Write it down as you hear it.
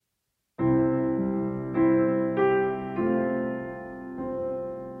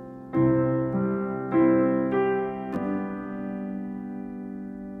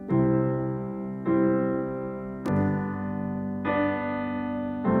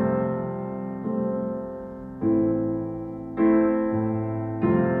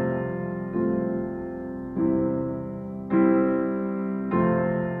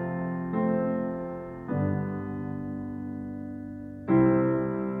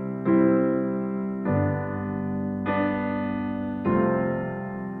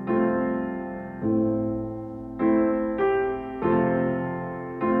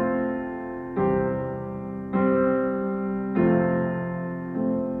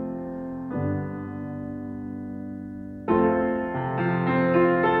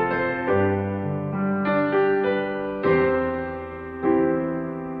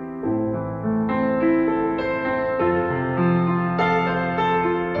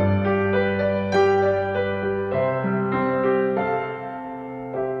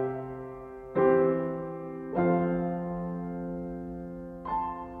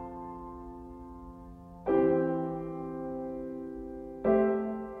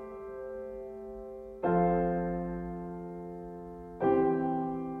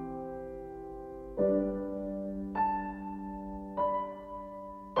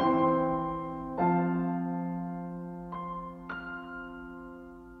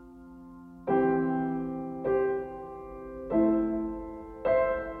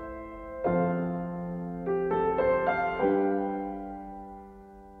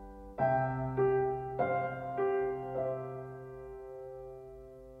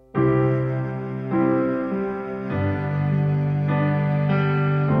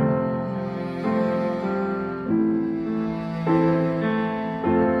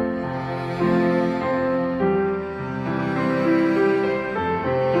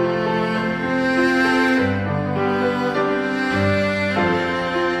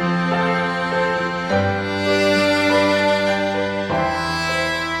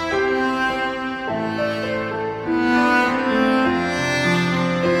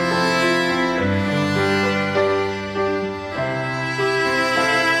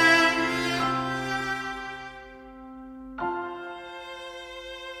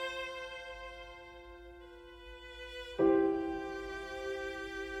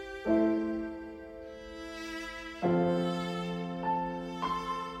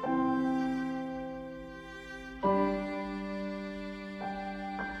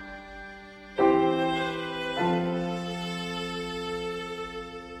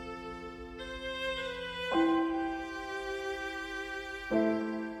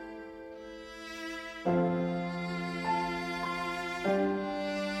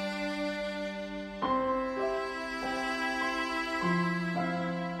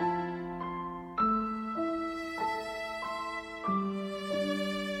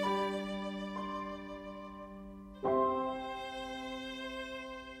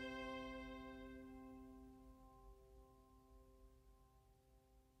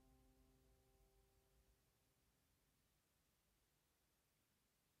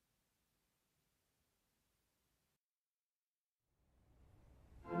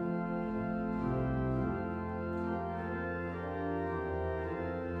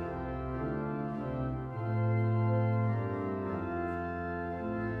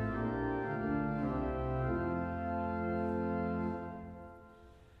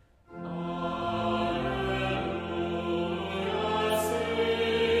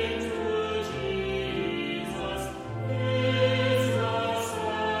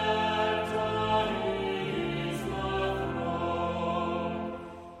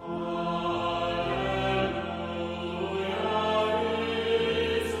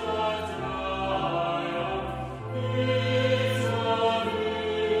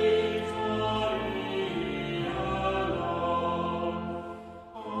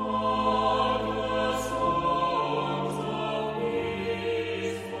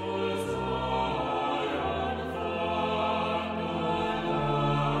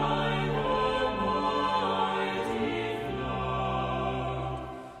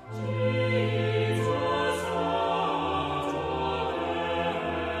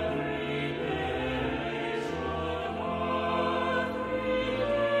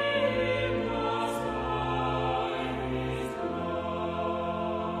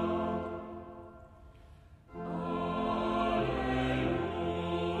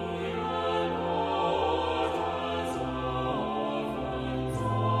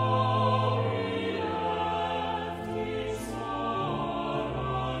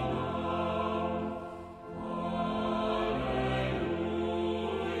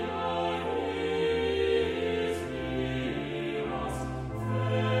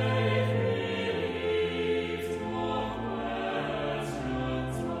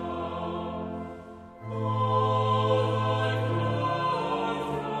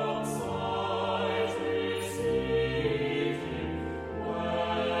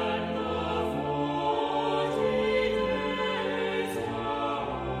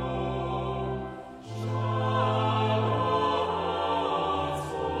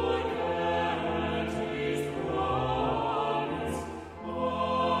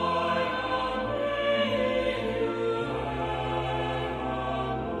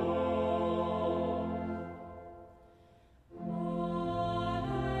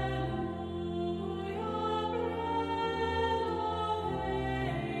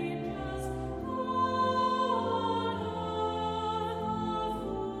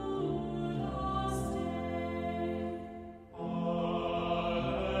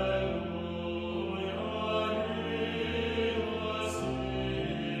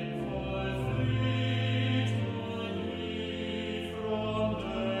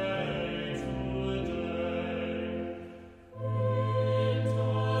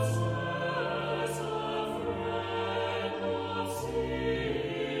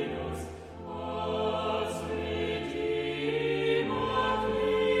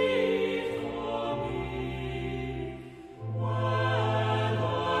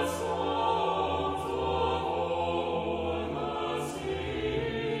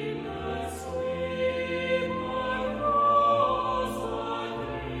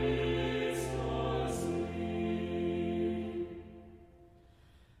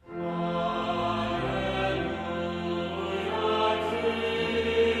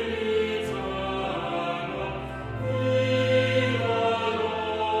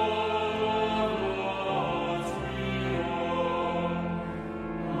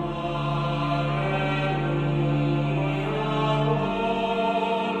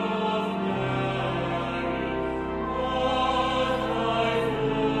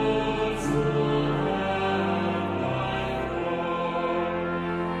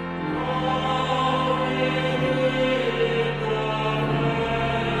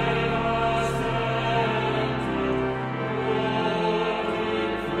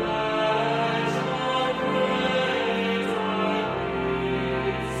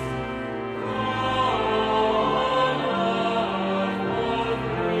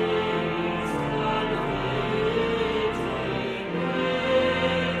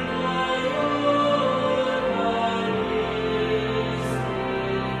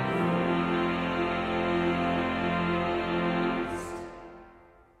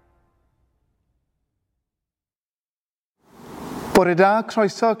Bore da,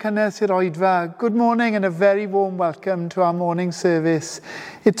 croeso cynnes i'r oedfa. Good morning and a very warm welcome to our morning service.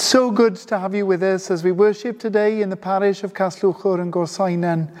 It's so good to have you with us as we worship today in the parish of Caslwchwr and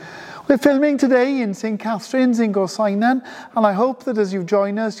Gorsainan. We're filming today in St Catherine's in Gorsainan, and I hope that as you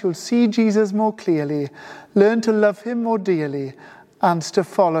join us, you'll see Jesus more clearly, learn to love him more dearly, and to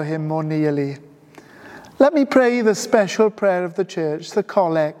follow him more nearly. Let me pray the special prayer of the Church, the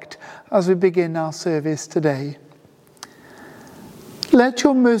Collect, as we begin our service today. Let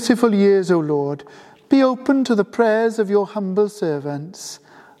your merciful ears, O Lord, be open to the prayers of your humble servants,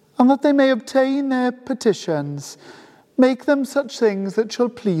 and that they may obtain their petitions. Make them such things that shall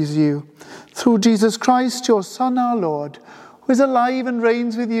please you. Through Jesus Christ, your Son, our Lord, who is alive and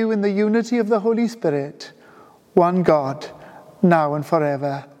reigns with you in the unity of the Holy Spirit, one God, now and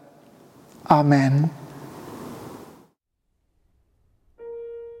forever. Amen.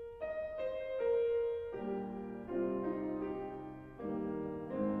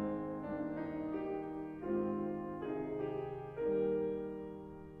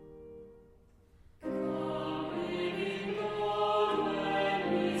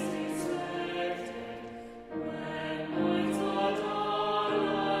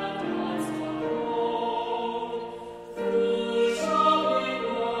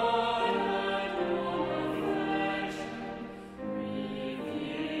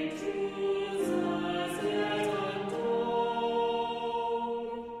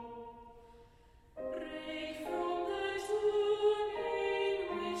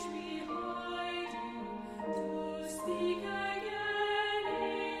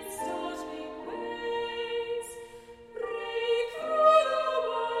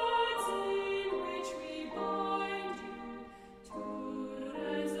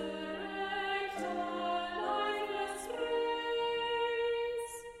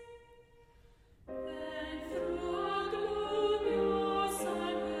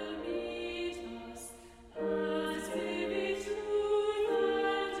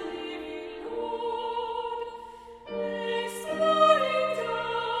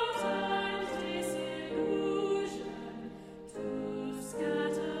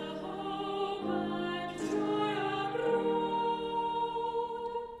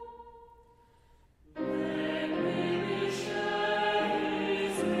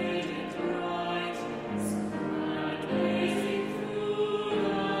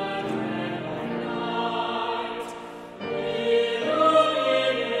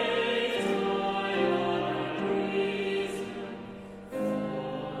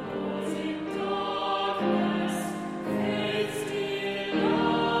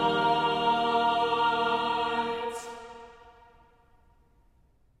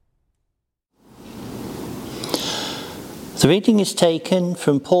 The reading is taken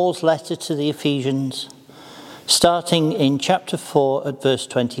from Paul's letter to the Ephesians, starting in chapter 4 at verse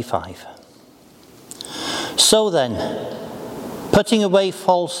 25. So then, putting away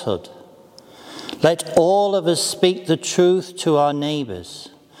falsehood, let all of us speak the truth to our neighbours,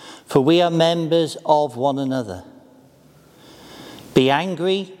 for we are members of one another. Be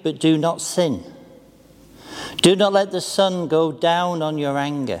angry, but do not sin. Do not let the sun go down on your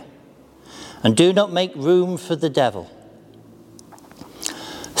anger, and do not make room for the devil.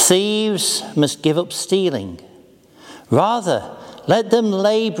 Thieves must give up stealing. Rather, let them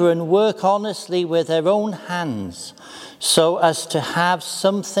labour and work honestly with their own hands, so as to have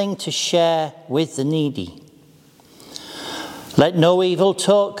something to share with the needy. Let no evil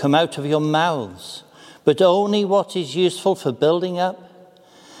talk come out of your mouths, but only what is useful for building up,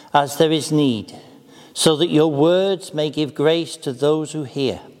 as there is need, so that your words may give grace to those who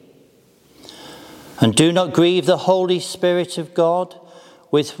hear. And do not grieve the Holy Spirit of God,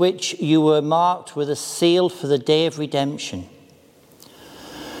 with which you were marked with a seal for the day of redemption.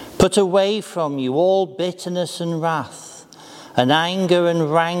 Put away from you all bitterness and wrath, and anger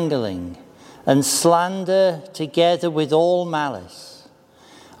and wrangling, and slander, together with all malice.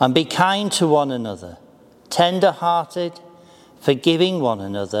 And be kind to one another, tender-hearted, forgiving one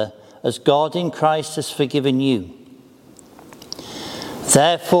another, as God in Christ has forgiven you.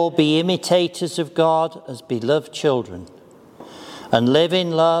 Therefore be imitators of God as beloved children, and live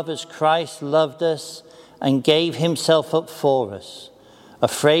in love as Christ loved us and gave himself up for us, a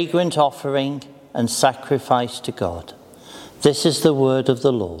fragrant offering and sacrifice to God. This is the word of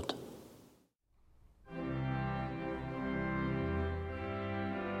the Lord.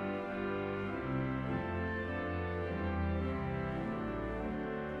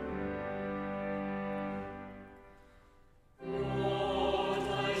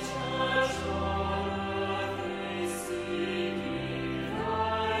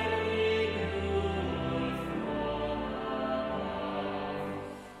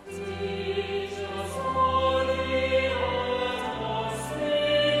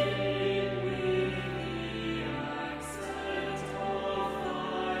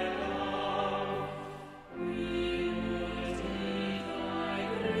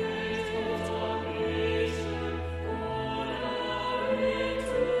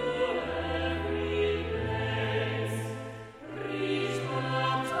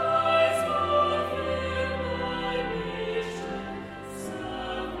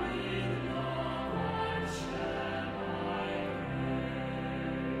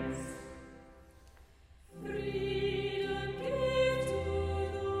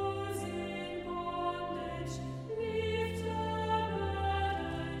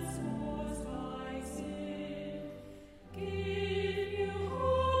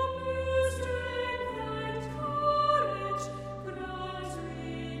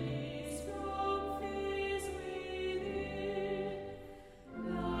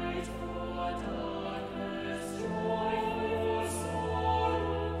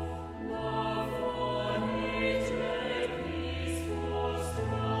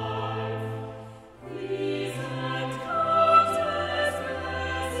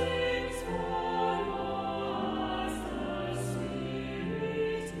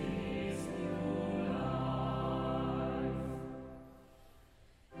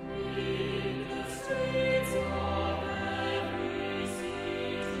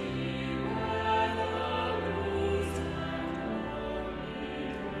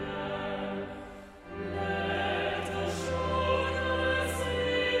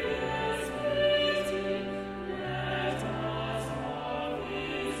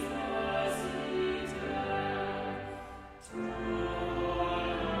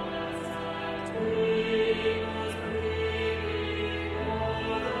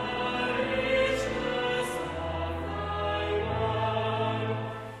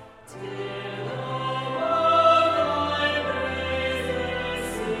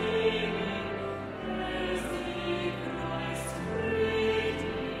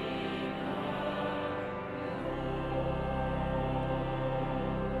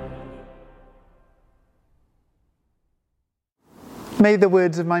 May the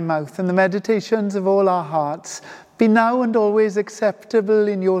words of my mouth and the meditations of all our hearts be now and always acceptable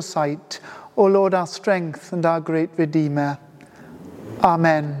in your sight, O Lord, our strength and our great Redeemer.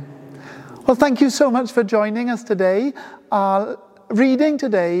 Amen. Well, thank you so much for joining us today. Our reading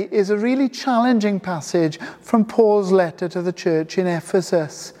today is a really challenging passage from Paul's letter to the church in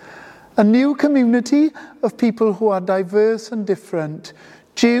Ephesus. A new community of people who are diverse and different,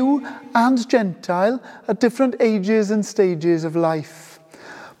 Jew and Gentile, at different ages and stages of life.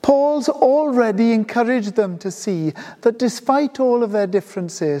 Paul's already encouraged them to see that despite all of their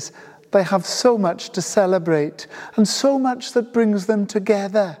differences, they have so much to celebrate and so much that brings them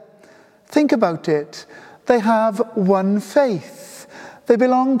together. Think about it. They have one faith. They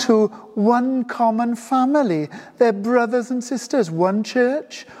belong to one common family. They're brothers and sisters, one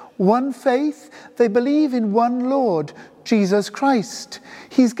church, one faith. They believe in one Lord, Jesus Christ.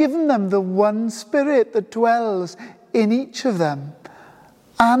 He's given them the one Spirit that dwells in each of them.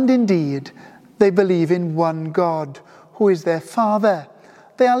 And indeed, they believe in one God, who is their Father.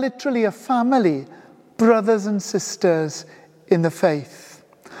 They are literally a family, brothers and sisters in the faith.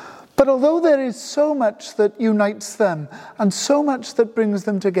 But although there is so much that unites them and so much that brings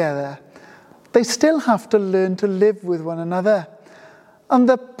them together, they still have to learn to live with one another. And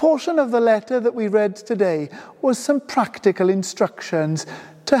the portion of the letter that we read today was some practical instructions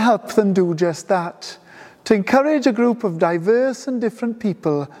to help them do just that, to encourage a group of diverse and different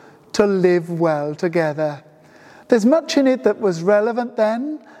people to live well together. There's much in it that was relevant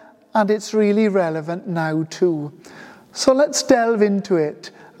then, and it's really relevant now too. So let's delve into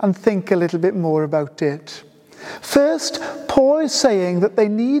it and think a little bit more about it. First, Paul is saying that they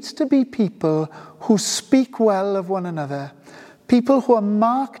need to be people who speak well of one another, people who are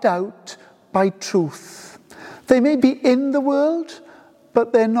marked out by truth. They may be in the world,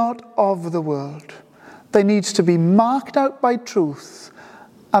 but they're not of the world. They need to be marked out by truth,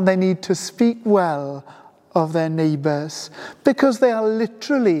 and they need to speak well of their neighbours, because they are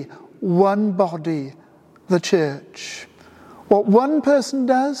literally one body, the church. What one person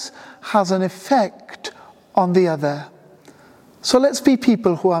does has an effect on the other. So let's be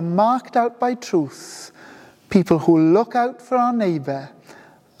people who are marked out by truth, people who look out for our neighbour,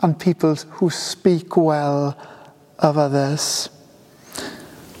 and people who speak well of others.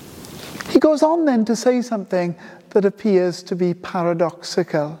 He goes on then to say something that appears to be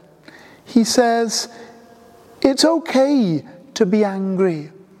paradoxical. He says, it's okay to be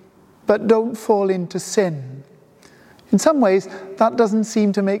angry, but don't fall into sin. In some ways, that doesn't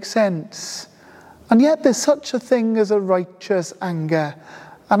seem to make sense. And yet there's such a thing as a righteous anger,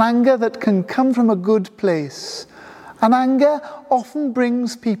 an anger that can come from a good place. An anger often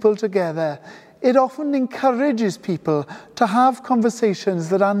brings people together. It often encourages people to have conversations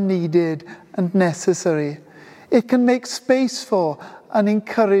that are needed and necessary. It can make space for and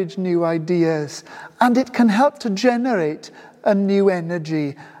encourage new ideas. And it can help to generate a new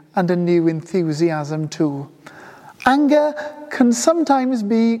energy and a new enthusiasm too. Anger can sometimes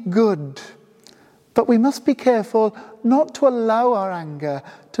be good, but we must be careful not to allow our anger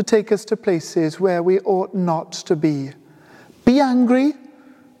to take us to places where we ought not to be. Be angry,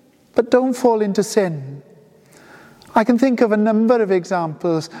 but don't fall into sin. I can think of a number of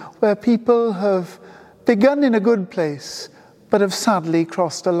examples where people have begun in a good place, but have sadly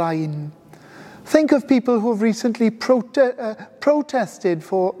crossed a line. Think of people who have recently protested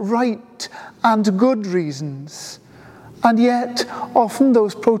for right and good reasons. And yet, often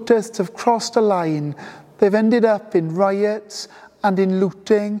those protests have crossed a line. They've ended up in riots and in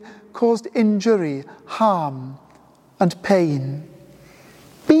looting, caused injury, harm, and pain.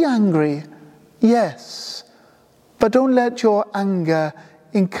 Be angry, yes, but don't let your anger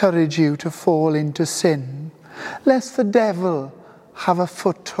encourage you to fall into sin, lest the devil have a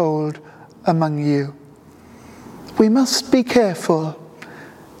foothold among you. We must be careful,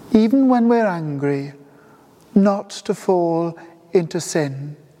 even when we're angry, not to fall into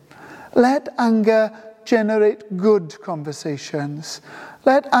sin. Let anger generate good conversations.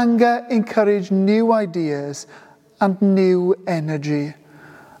 Let anger encourage new ideas and new energy.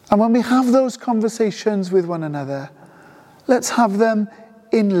 And when we have those conversations with one another, let's have them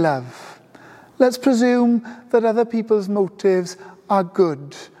in love. Let's presume that other people's motives are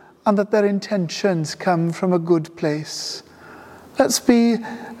good and that their intentions come from a good place. Let's be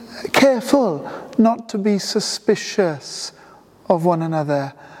careful not to be suspicious of one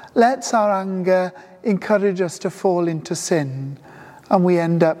another. Let our anger encourage us to fall into sin, and we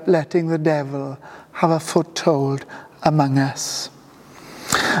end up letting the devil have a foothold among us.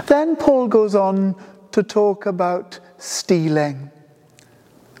 Then Paul goes on to talk about stealing.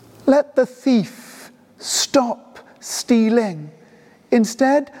 Let the thief stop stealing.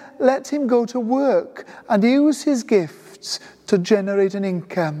 Instead, let him go to work and use his gifts to generate an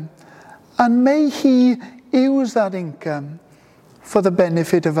income. And may he use that income for the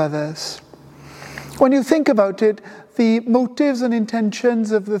benefit of others. When you think about it, the motives and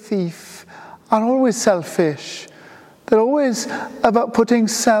intentions of the thief are always selfish. They're always about putting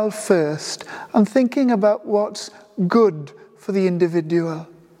self first and thinking about what's good for the individual.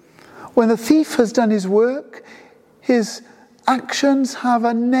 When the thief has done his work, his actions have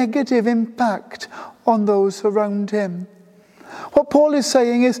a negative impact on those around him. What Paul is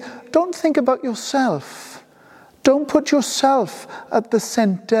saying is, don't think about yourself. Don't put yourself at the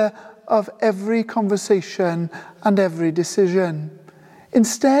center of every conversation and every decision.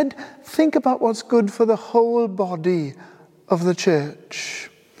 Instead, think about what's good for the whole body of the church.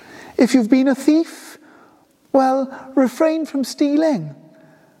 If you've been a thief, well, refrain from stealing.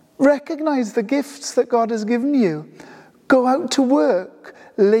 Recognize the gifts that God has given you. Go out to work,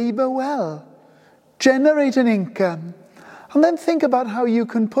 labor well, generate an income, and then think about how you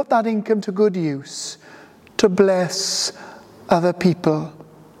can put that income to good use to bless other people.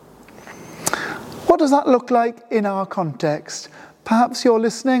 What does that look like in our context? Perhaps you're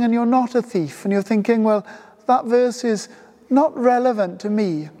listening and you're not a thief and you're thinking, well, that verse is not relevant to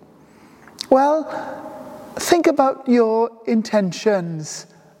me. Well, think about your intentions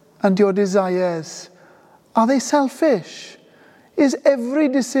and your desires. Are they selfish? Is every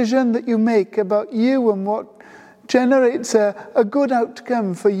decision that you make about you and what generates a good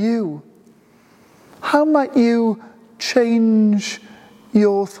outcome for you? How might you change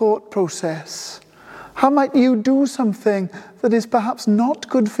your thought process? How might you do something that is perhaps not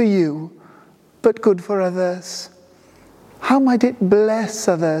good for you, but good for others? How might it bless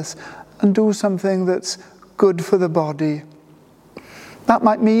others and do something that's good for the body? That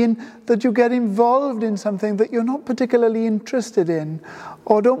might mean that you get involved in something that you're not particularly interested in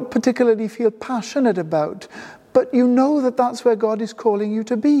or don't particularly feel passionate about, but you know that that's where God is calling you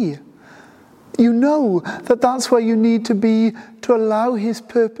to be. You know that that's where you need to be to allow his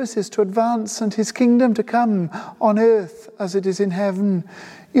purposes to advance and his kingdom to come on earth as it is in heaven.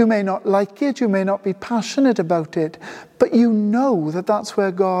 You may not like it, you may not be passionate about it, but you know that that's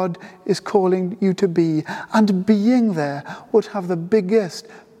where God is calling you to be. And being there would have the biggest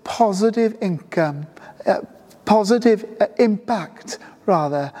positive impact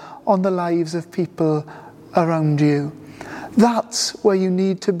on the lives of people around you. That's where you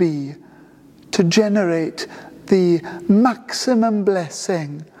need to be to generate the maximum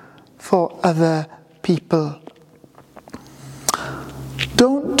blessing for other people.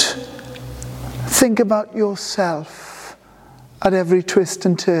 Don't think about yourself at every twist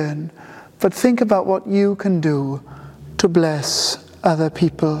and turn, but think about what you can do to bless other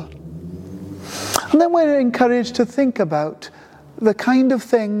people. And then we're encouraged to think about the kind of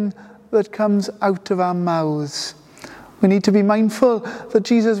thing that comes out of our mouths. We need to be mindful that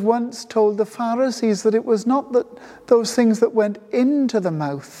Jesus once told the Pharisees that it was not that those things that went into the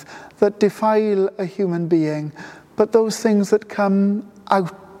mouth that defile a human being, but those things that come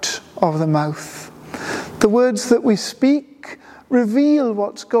out of the mouth. The words that we speak reveal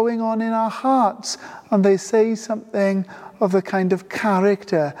what's going on in our hearts, and they say something of the kind of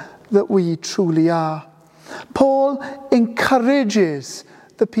character that we truly are. Paul encourages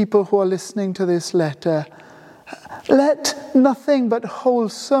the people who are listening to this letter. Let nothing but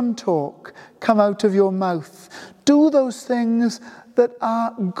wholesome talk come out of your mouth. Do those things that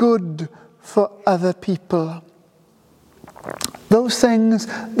are good for other people. Those things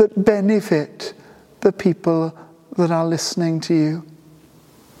that benefit the people that are listening to you.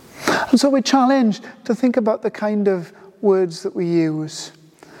 And so we're challenged to think about the kind of words that we use.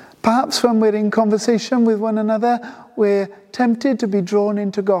 Perhaps when we're in conversation with one another, we're tempted to be drawn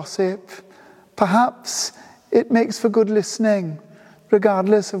into gossip. Perhaps it makes for good listening,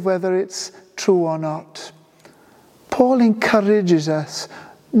 regardless of whether it's true or not. Paul encourages us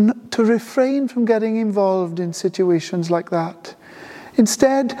to refrain from getting involved in situations like that.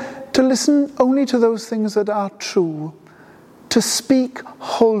 Instead, to listen only to those things that are true, to speak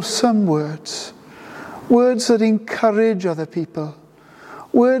wholesome words, words that encourage other people,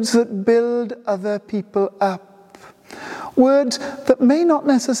 words that build other people up, words that may not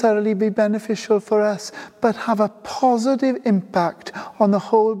necessarily be beneficial for us, but have a positive impact on the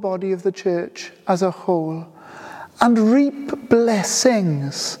whole body of the church as a whole, and reap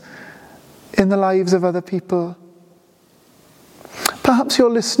blessings in the lives of other people. Perhaps you're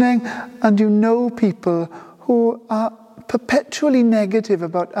listening and you know people who are perpetually negative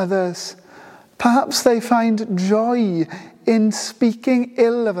about others. Perhaps they find joy in speaking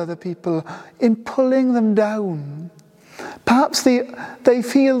ill of other people, in pulling them down. Perhaps they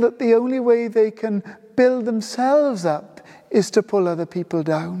feel that the only way they can build themselves up is to pull other people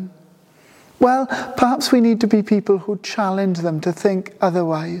down. Well, perhaps we need to be people who challenge them to think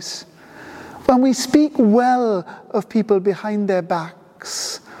otherwise. When we speak well of people behind their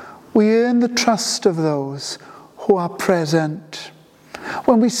backs, we earn the trust of those who are present.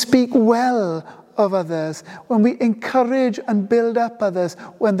 When we speak well of others, when we encourage and build up others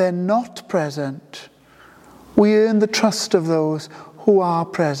when they're not present, we earn the trust of those who are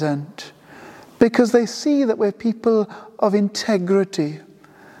present, because they see that we're people of integrity.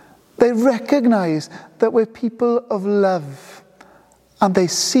 They recognize that we're people of love, and they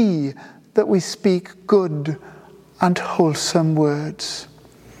see that we speak good and wholesome words.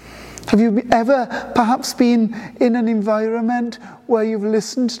 Have you ever perhaps been in an environment where you've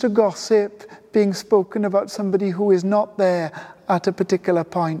listened to gossip being spoken about somebody who is not there at a particular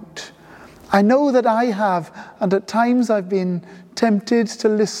point? I know that I have, and at times I've been tempted to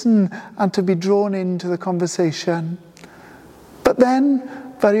listen and to be drawn into the conversation. But then,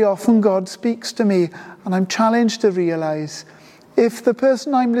 very often God speaks to me, and I'm challenged to realize, if the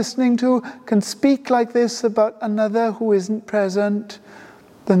person I'm listening to can speak like this about another who isn't present,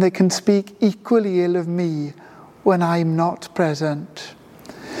 then they can speak equally ill of me when I'm not present.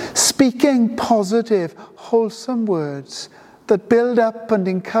 Speaking positive, wholesome words that build up and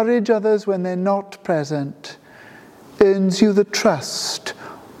encourage others when they're not present earns you the trust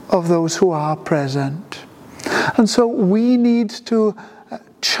of those who are present. And so we need to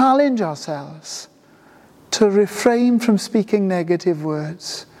challenge ourselves to refrain from speaking negative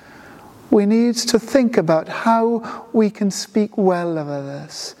words. We need to think about how we can speak well of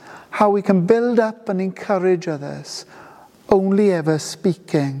others, how we can build up and encourage others, only ever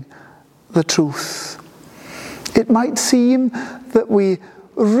speaking the truth. It might seem that we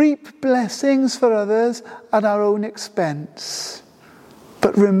reap blessings for others at our own expense,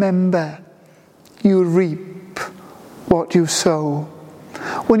 but remember, you reap what you sow.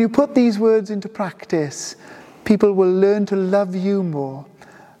 When you put these words into practice, people will learn to love you more.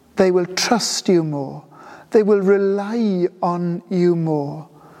 They will trust you more. They will rely on you more.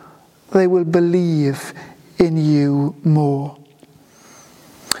 They will believe in you more.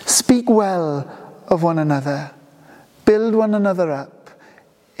 Speak well of one another. Build one another up.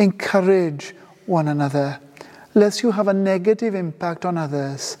 Encourage one another, lest you have a negative impact on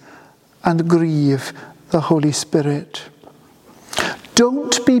others and grieve the Holy Spirit.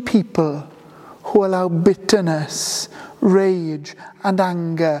 Don't be people who allow bitterness, rage and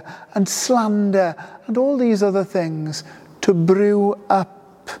anger and slander and all these other things to brew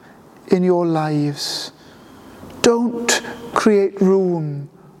up in your lives. Don't create room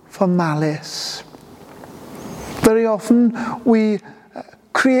for malice. Very often we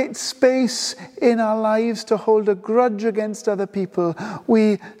create space in our lives to hold a grudge against other people.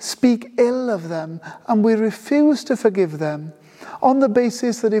 We speak ill of them and we refuse to forgive them on the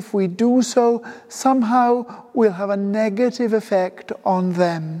basis that if we do so, somehow we'll have a negative effect on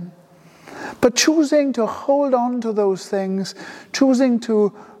them. But choosing to hold on to those things, choosing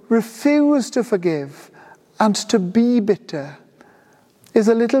to refuse to forgive and to be bitter, is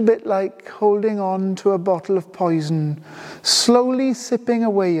a little bit like holding on to a bottle of poison, slowly sipping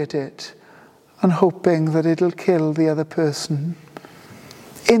away at it and hoping that it'll kill the other person.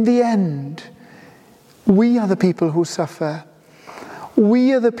 In the end, we are the people who suffer.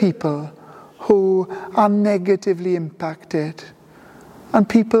 We are the people who are negatively impacted. And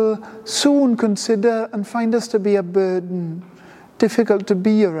people soon consider and find us to be a burden, difficult to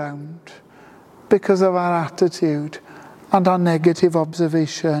be around because of our attitude and our negative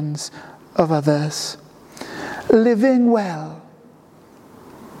observations of others. Living well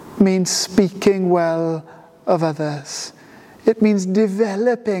means speaking well of others. It means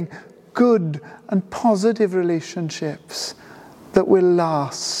developing good and positive relationships that will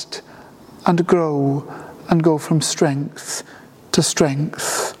last and grow and go from strength to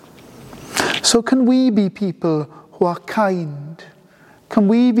strength. So can we be people who are kind? Can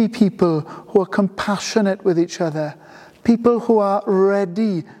we be people who are compassionate with each other? People who are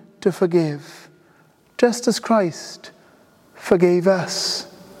ready to forgive, just as Christ forgave us.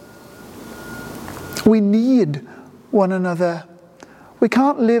 We need one another. We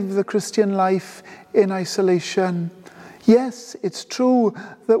can't live the Christian life in isolation. Yes, it's true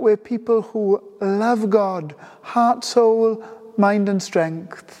that we're people who love God, heart, soul, mind and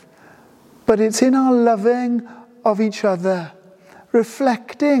strength. But it's in our loving of each other,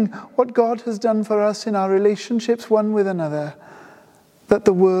 reflecting what God has done for us in our relationships one with another, that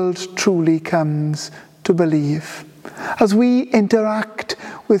the world truly comes to believe. As we interact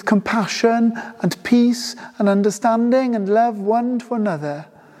with compassion and peace and understanding and love one to another,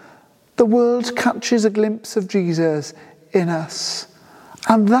 the world catches a glimpse of Jesus in us.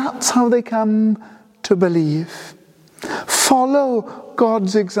 And that's how they come to believe. Follow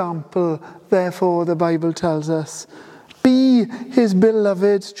God's example, therefore, the Bible tells us. Be his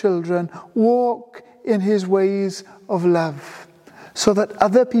beloved children. Walk in his ways of love, so that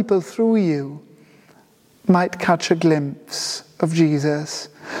other people through you might catch a glimpse of Jesus,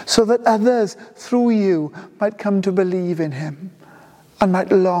 so that others through you might come to believe in him and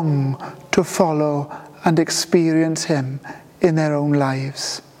might long to follow and experience him in their own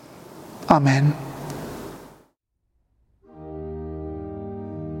lives. Amen.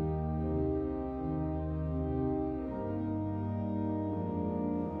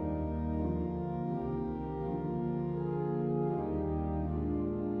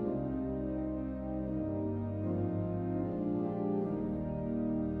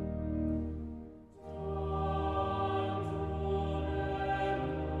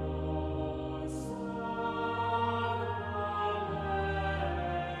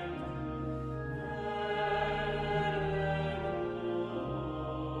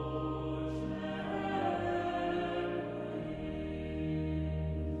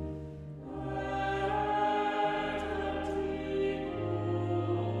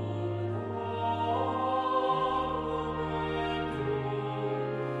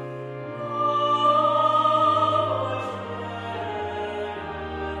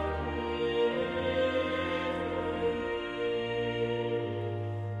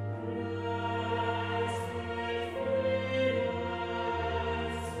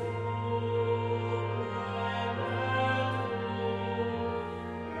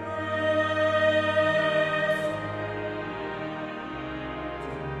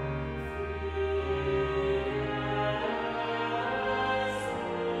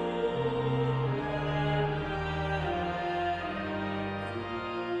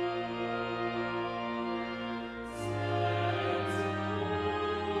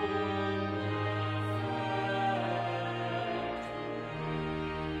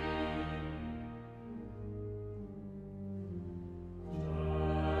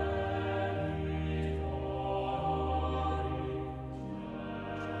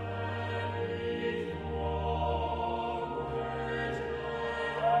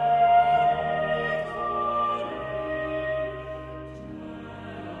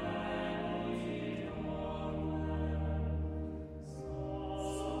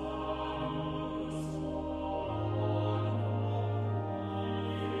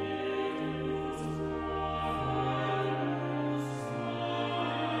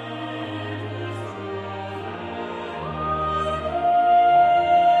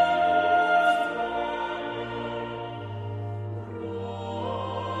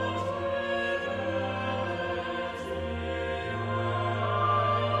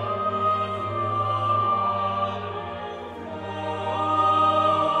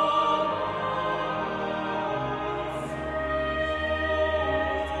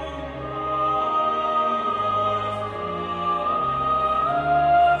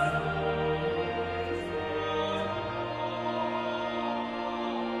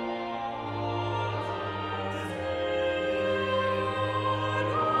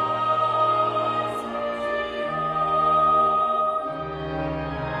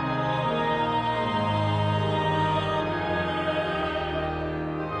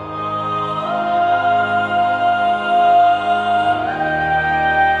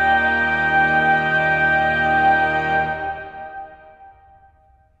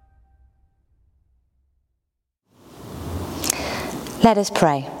 Let us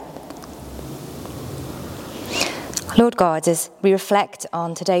pray. Lord God, as we reflect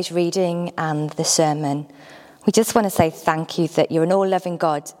on today's reading and the sermon, we just want to say thank you that you're an all-loving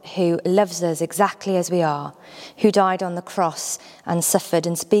God who loves us exactly as we are, who died on the cross and suffered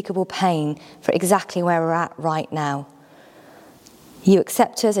unspeakable pain for exactly where we're at right now. You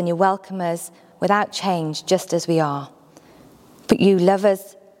accept us and you welcome us without change, just as we are. But you love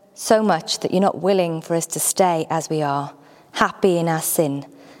us so much that you're not willing for us to stay as we are, happy in our sin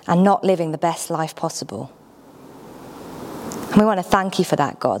and not living the best life possible. And we want to thank you for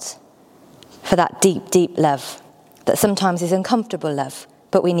that, God, for that deep, deep love that sometimes is uncomfortable love,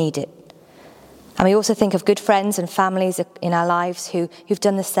 but we need it. And we also think of good friends and families in our lives who've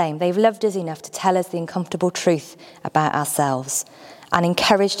done the same. They've loved us enough to tell us the uncomfortable truth about ourselves and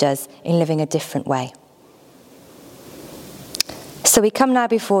encouraged us in living a different way. So we come now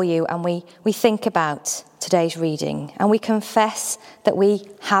before you and we think about today's reading and we confess that we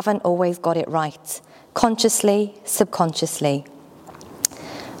haven't always got it right, consciously, subconsciously.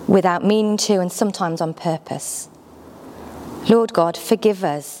 without meaning to, and sometimes on purpose. Lord God, forgive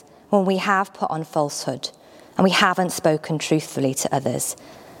us when we have put on falsehood and we haven't spoken truthfully to others,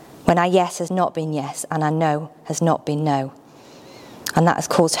 when our yes has not been yes and our no has not been no. And that has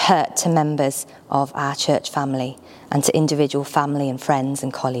caused hurt to members of our church family and to individual family and friends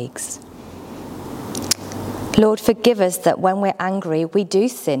and colleagues. Lord, forgive us that when we're angry, we do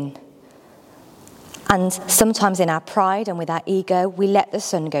sin. And sometimes in our pride and with our ego, we let the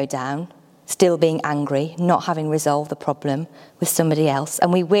sun go down, still being angry, not having resolved the problem with somebody else.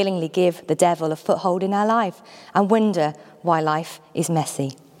 And we willingly give the devil a foothold in our life and wonder why life is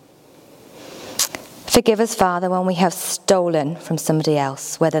messy. Forgive us, Father, when we have stolen from somebody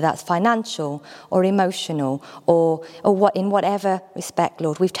else, whether that's financial or emotional or what, in whatever respect,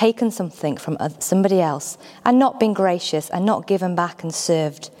 Lord. We've taken something from somebody else and not been gracious and not given back and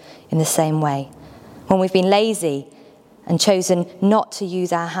served in the same way. When we've been lazy and chosen not to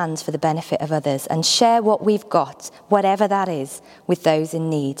use our hands for the benefit of others and share what we've got, whatever that is, with those in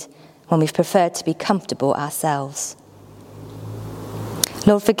need, when we've preferred to be comfortable ourselves.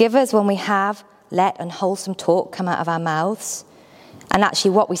 Lord, forgive us when we have let unwholesome talk come out of our mouths, and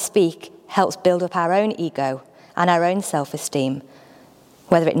actually what we speak helps build up our own ego and our own self-esteem,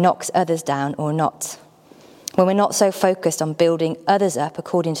 whether it knocks others down or not. When we're not so focused on building others up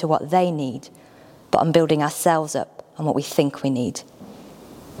according to what they need, but on building ourselves up on what we think we need.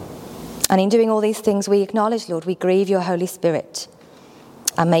 And in doing all these things, we acknowledge, Lord, we grieve your Holy Spirit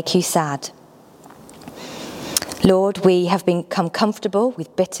and make you sad. Lord, we have become comfortable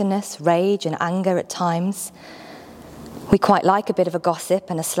with bitterness, rage and anger at times. We quite like a bit of a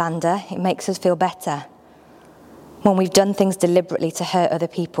gossip and a slander. It makes us feel better when we've done things deliberately to hurt other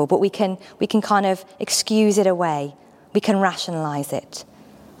people, but we can kind of excuse it away. We can rationalise it.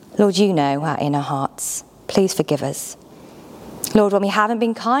 Lord, you know our inner hearts. Please forgive us. Lord, when we haven't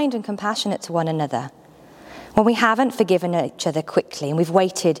been kind and compassionate to one another, when we haven't forgiven each other quickly and we've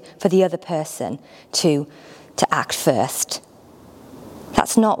waited for the other person to act first.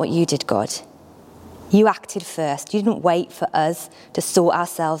 That's not what you did, God. You acted first. You didn't wait for us to sort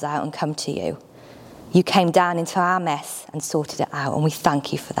ourselves out and come to you. You came down into our mess and sorted it out, and we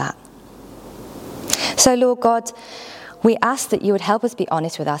thank you for that. So, Lord God, we ask that you would help us be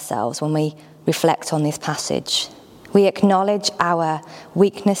honest with ourselves when we reflect on this passage. We acknowledge our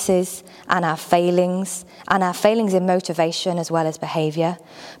weaknesses and our failings in motivation as well as behaviour,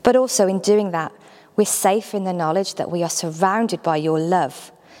 but also in doing that, we're safe in the knowledge that we are surrounded by your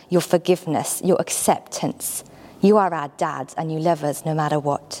love, your forgiveness, your acceptance. You are our dad and you love us no matter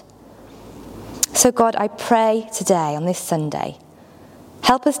what. So God, I pray today on this Sunday,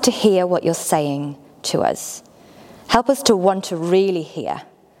 help us to hear what you're saying to us. Help us to want to really hear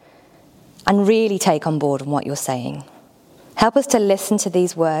and really take on board what you're saying. Help us to listen to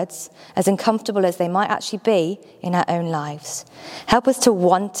these words, as uncomfortable as they might actually be in our own lives. Help us to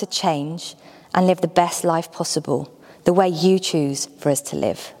want to change and live the best life possible, the way you choose for us to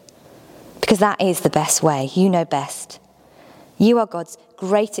live. Because that is the best way. You know best. You are God's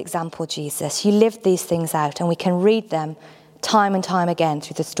great example, Jesus. You lived these things out, and we can read them time and time again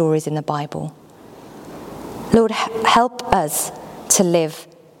through the stories in the Bible. Lord, help us to live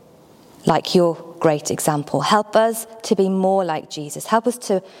like your great example. Help us to be more like Jesus. Help us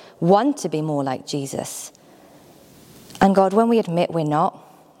to want to be more like Jesus. And God, when we admit we're not,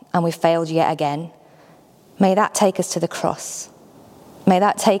 and we've failed yet again, may that take us to the cross. May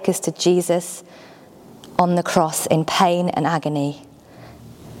that take us to Jesus on the cross in pain and agony.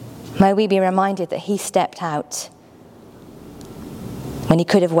 May we be reminded that he stepped out when he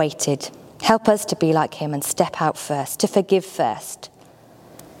could have waited. Help us to be like him and step out first, to forgive first,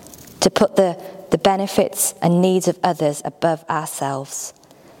 to put the benefits and needs of others above ourselves.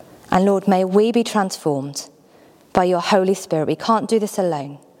 And Lord, may we be transformed by your Holy Spirit. We can't do this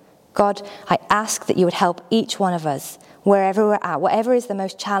alone. God, I ask that you would help each one of us, wherever we're at, whatever is the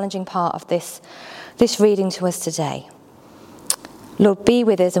most challenging part of this reading to us today. Lord, be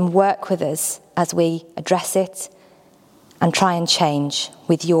with us and work with us as we address it and try and change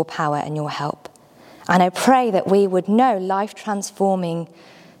with your power and your help. And I pray that we would know life-transforming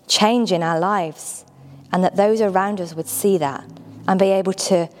change in our lives, and that those around us would see that and be able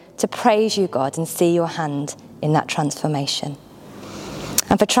to praise you, God, and see your hand in that transformation.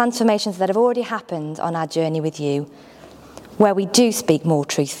 And for transformations that have already happened on our journey with you, where we do speak more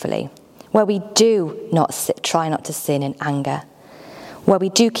truthfully, where we do try not to sin in anger, where we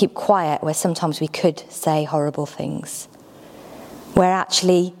do keep quiet, where sometimes we could say horrible things, where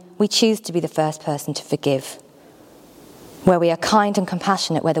actually we choose to be the first person to forgive, where we are kind and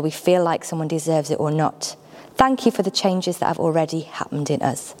compassionate whether we feel like someone deserves it or not. Thank you for the changes that have already happened in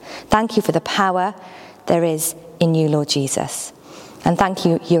us. Thank you for the power there is in you, Lord Jesus. And thank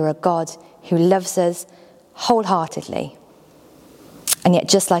you, you're a God who loves us wholeheartedly. And yet,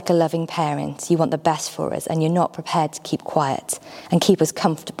 just like a loving parent, you want the best for us, and you're not prepared to keep quiet and keep us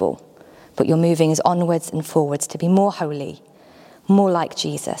comfortable, but you're moving us onwards and forwards to be more holy, more like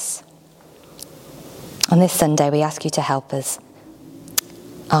Jesus. On this Sunday, we ask you to help us.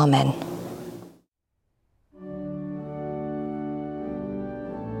 Amen.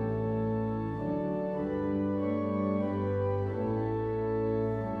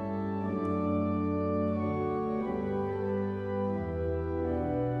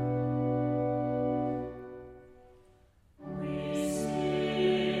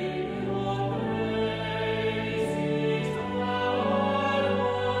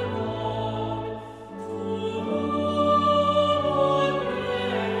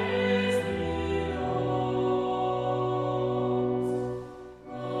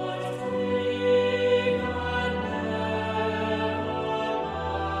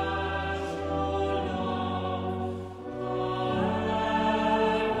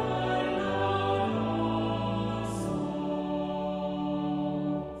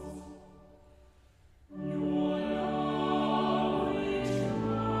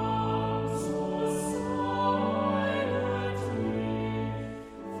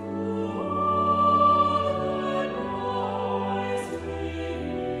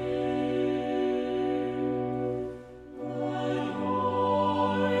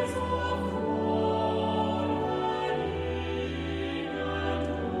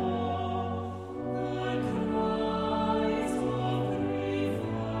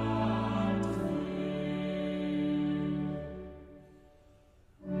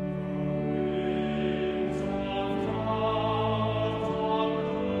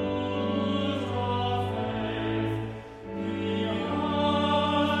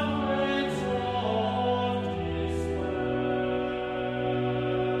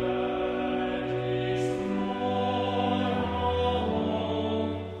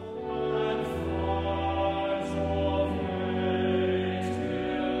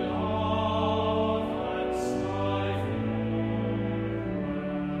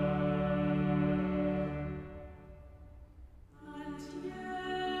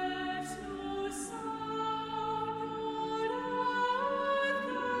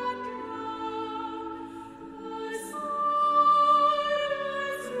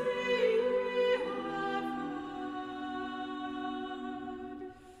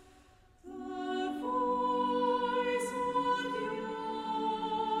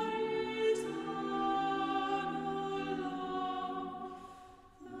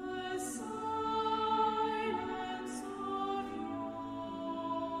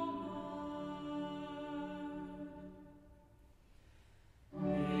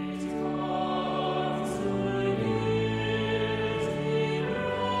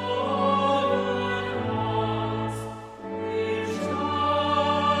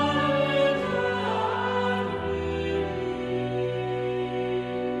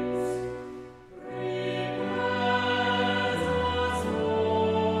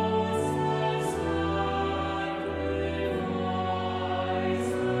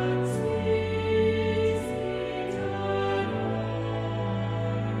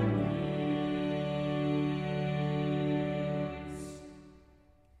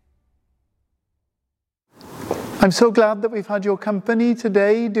 I'm so glad that we've had your company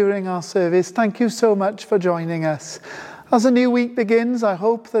today during our service. Thank you so much for joining us. As a new week begins, I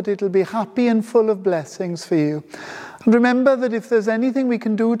hope that it'll be happy and full of blessings for you. And remember that if there's anything we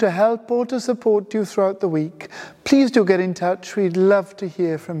can do to help or to support you throughout the week, please do get in touch. We'd love to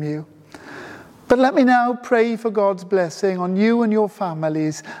hear from you. But let me now pray for God's blessing on you and your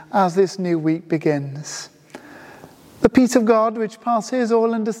families as this new week begins. The peace of God, which passes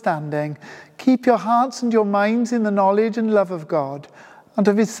all understanding, keep your hearts and your minds in the knowledge and love of God and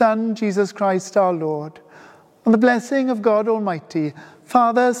of his Son, Jesus Christ our Lord. And the blessing of God Almighty,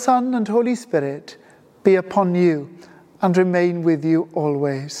 Father, Son, and Holy Spirit, be upon you and remain with you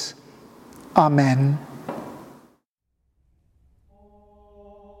always. Amen.